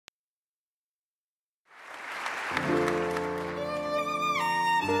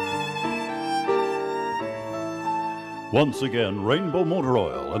Once again, Rainbow Motor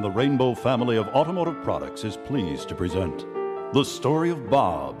Oil and the Rainbow family of automotive products is pleased to present the story of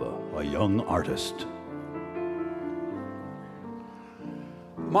Bob, a young artist.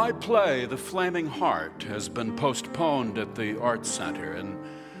 My play, The Flaming Heart, has been postponed at the Arts Center, and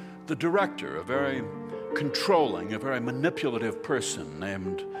the director, a very controlling, a very manipulative person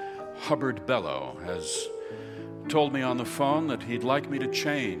named Hubbard Bellow, has told me on the phone that he'd like me to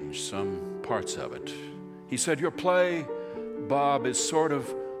change some parts of it. He said, your play, Bob, is sort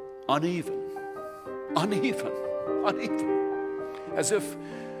of uneven, as if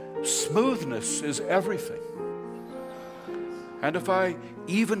smoothness is everything. And if I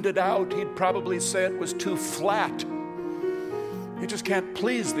evened it out, he'd probably say it was too flat. He just can't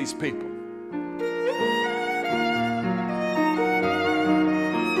please these people.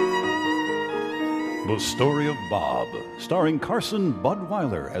 The Story of Bob, starring Carson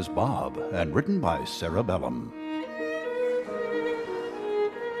Budweiler as Bob, and written by Sarah Bellum.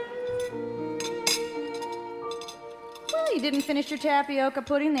 Well, you didn't finish your tapioca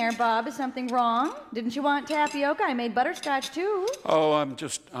pudding there, Bob. Is something wrong? Didn't you want tapioca? I made butterscotch, too. Oh,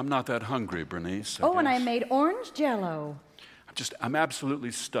 I'm not that hungry, Bernice. Oh, and I made orange Jell-O. I'm absolutely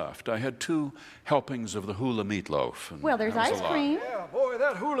stuffed. I had 2 helpings of the hula meatloaf. Well, there's ice cream. Yeah, boy,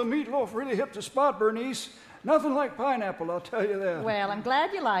 that hula meatloaf really hit the spot, Bernice. Nothing like pineapple, I'll tell you that. Well, I'm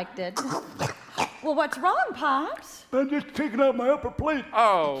glad you liked it. Well, what's wrong, Pops? I'm just taking out my upper plate.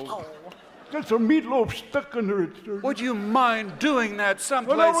 Oh. Got some meatloaf stuck under it, sir. Would you mind doing that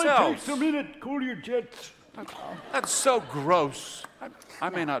someplace well, it else? only takes a minute. Cool your jets. That's so gross. I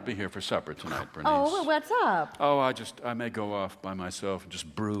may not be here for supper tonight, Bernice. Oh, well, what's up? Oh, I may go off by myself and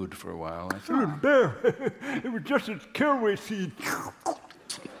just brood for a while. There. It was just a caraway seed.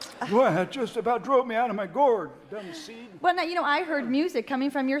 Boy, that just about drove me out of my gourd. Dumb seed. Well, now, I heard music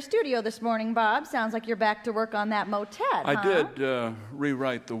coming from your studio this morning, Bob. Sounds like you're back to work on that motet, I did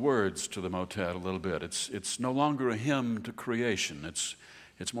rewrite the words to the motet a little bit. It's no longer a hymn to creation.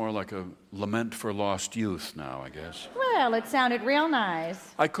 It's more like a lament for lost youth now, I guess. Well, it sounded real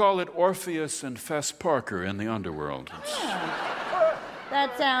nice. I call it Orpheus and Fess Parker in the underworld.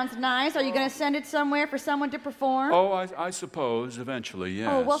 That sounds nice. Are you going to send it somewhere for someone to perform? Oh, I suppose, eventually, yes.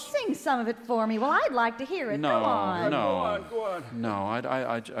 Oh, well, sing some of it for me. Well, I'd like to hear it. No, Go on. Go on. No,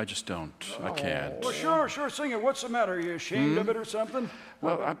 I just don't. I can't. Well, sure, sing it. What's the matter? Are you ashamed of it or something?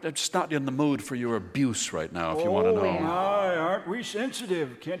 Well, I'm just not in the mood for your abuse right now, if you want to know. My, aren't we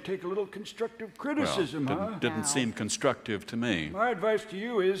sensitive? Can't take a little constructive criticism, Didn't seem constructive to me. My advice to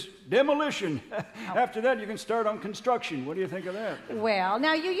you is demolition. After that, you can start on construction. What do you think of that? Well,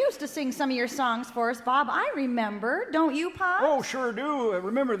 now, you used to sing some of your songs for us, Bob. I remember. Don't you, Pop? Oh, sure do.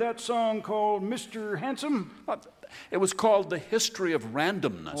 Remember that song called Mr. Handsome? It was called The History of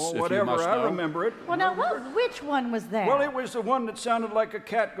Randomness, Oh, if whatever. you must know. I remember it. Well, now, which one was that? Well, it was the one that sounded like a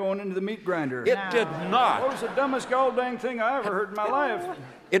cat going into the meat grinder. It did not. It was the dumbest gall-dang thing I ever heard in my life.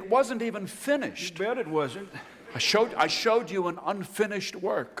 It wasn't even finished. You bet it wasn't. I showed you an unfinished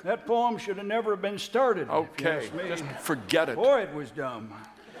work. That poem should have never been started. Okay, if you ask me. just forget it. Boy, it was dumb.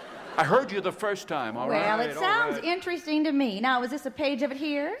 I heard you the first time, all right? Well, it sounds interesting to me. Now, is this a page of it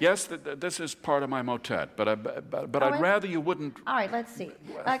here? Yes, this is part of my motet, but I'd rather you wouldn't... All right, let's see.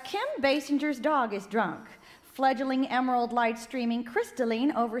 Kim Basinger's dog is drunk. Fledgling emerald light streaming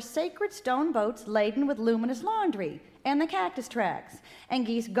crystalline over sacred stone boats laden with luminous laundry, and the cactus tracks, and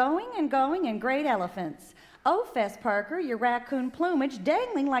geese going and going, and great elephants. Oh, Fess Parker, your raccoon plumage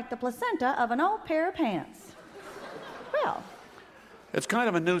dangling like the placenta of an old pair of pants. Well... It's kind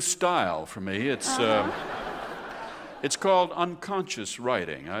of a new style for me. It's called unconscious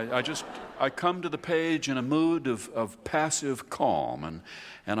writing. I come to the page in a mood of passive calm,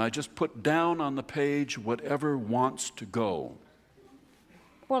 and I just put down on the page whatever wants to go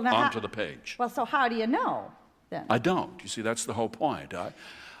onto the page. Well, so how do you know, then? I don't. You see, that's the whole point.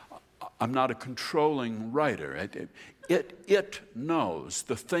 I'm not a controlling writer. It knows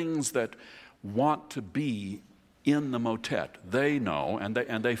the things that want to be in the motet. They know, and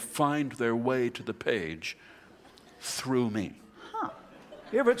they find their way to the page through me.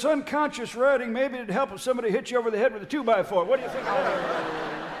 If it's unconscious writing, maybe it'd help if somebody hit you over the head with a 2x4. What do you think of that?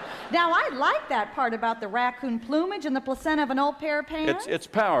 Now, I like that part about the raccoon plumage and the placenta of an old pair of pants. It's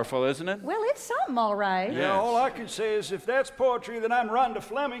powerful, isn't it? Well, it's something, all right. Yes. Yeah, all I can say is if that's poetry, then I'm Rhonda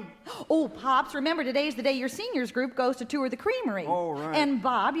Fleming. Oh, Pops, remember today's the day your seniors group goes to tour the creamery. Oh, right. And,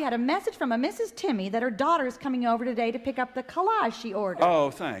 Bob, you had a message from a Mrs. Timmy that her daughter's coming over today to pick up the collage she ordered. Oh,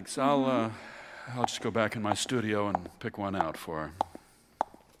 thanks. I'll just go back in my studio and pick one out for her.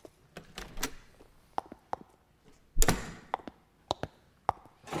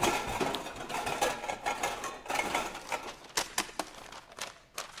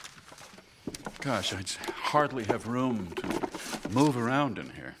 Gosh, I hardly have room to move around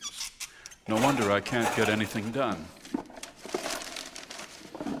in here. No wonder I can't get anything done.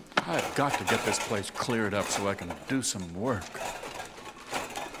 I've got to get this place cleared up so I can do some work.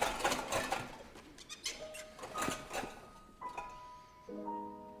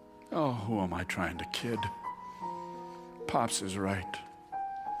 Oh, who am I trying to kid? Pops is right.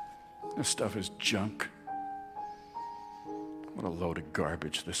 This stuff is junk. What a load of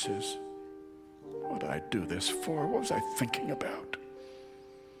garbage this is. What did I do this for? What was I thinking about?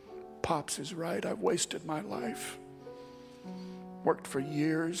 Pops is right. I've wasted my life. Worked for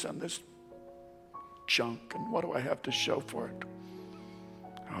years on this junk, and what do I have to show for it?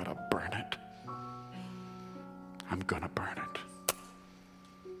 I ought to burn it. I'm gonna burn it.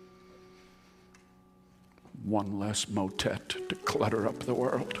 One less motet to clutter up the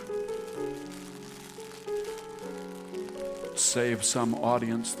world. Save some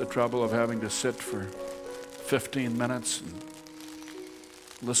audience the trouble of having to sit for 15 minutes and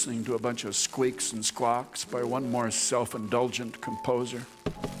listening to a bunch of squeaks and squawks by one more self-indulgent composer.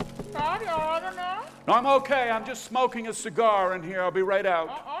 Bob, you all right now? No, I'm okay. I'm just smoking a cigar in here. I'll be right out.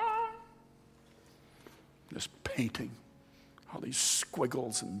 This painting, all these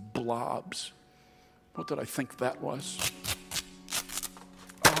squiggles and blobs. What did I think that was?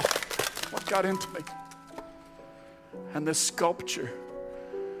 Oh, what got into me? And this sculpture,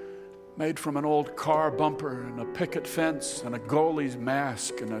 made from an old car bumper and a picket fence and a goalie's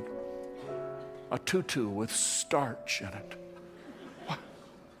mask and a tutu with starch in it.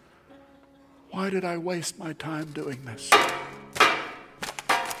 Why did I waste my time doing this?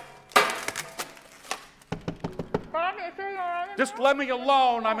 Just let me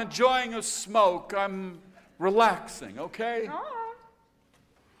alone. I'm enjoying a smoke. I'm relaxing, okay?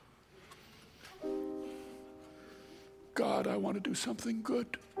 God, I want to do something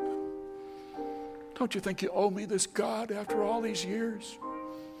good. Don't you think you owe me this, God, after all these years?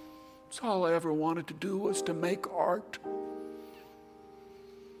 It's all I ever wanted to do was to make art.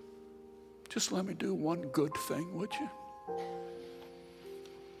 Just let me do one good thing, would you?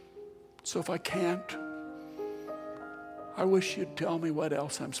 So if I can't, I wish you'd tell me what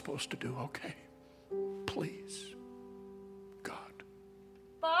else I'm supposed to do, okay? Please. God.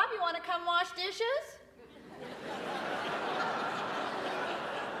 Bob, you want to come wash dishes?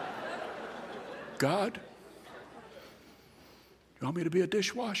 God? You want me to be a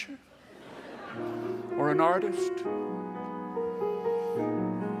dishwasher? Or an artist?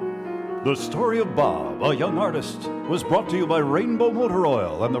 The Story of Bob, a Young Artist, was brought to you by Rainbow Motor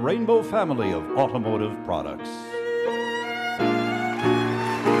Oil and the Rainbow family of automotive products.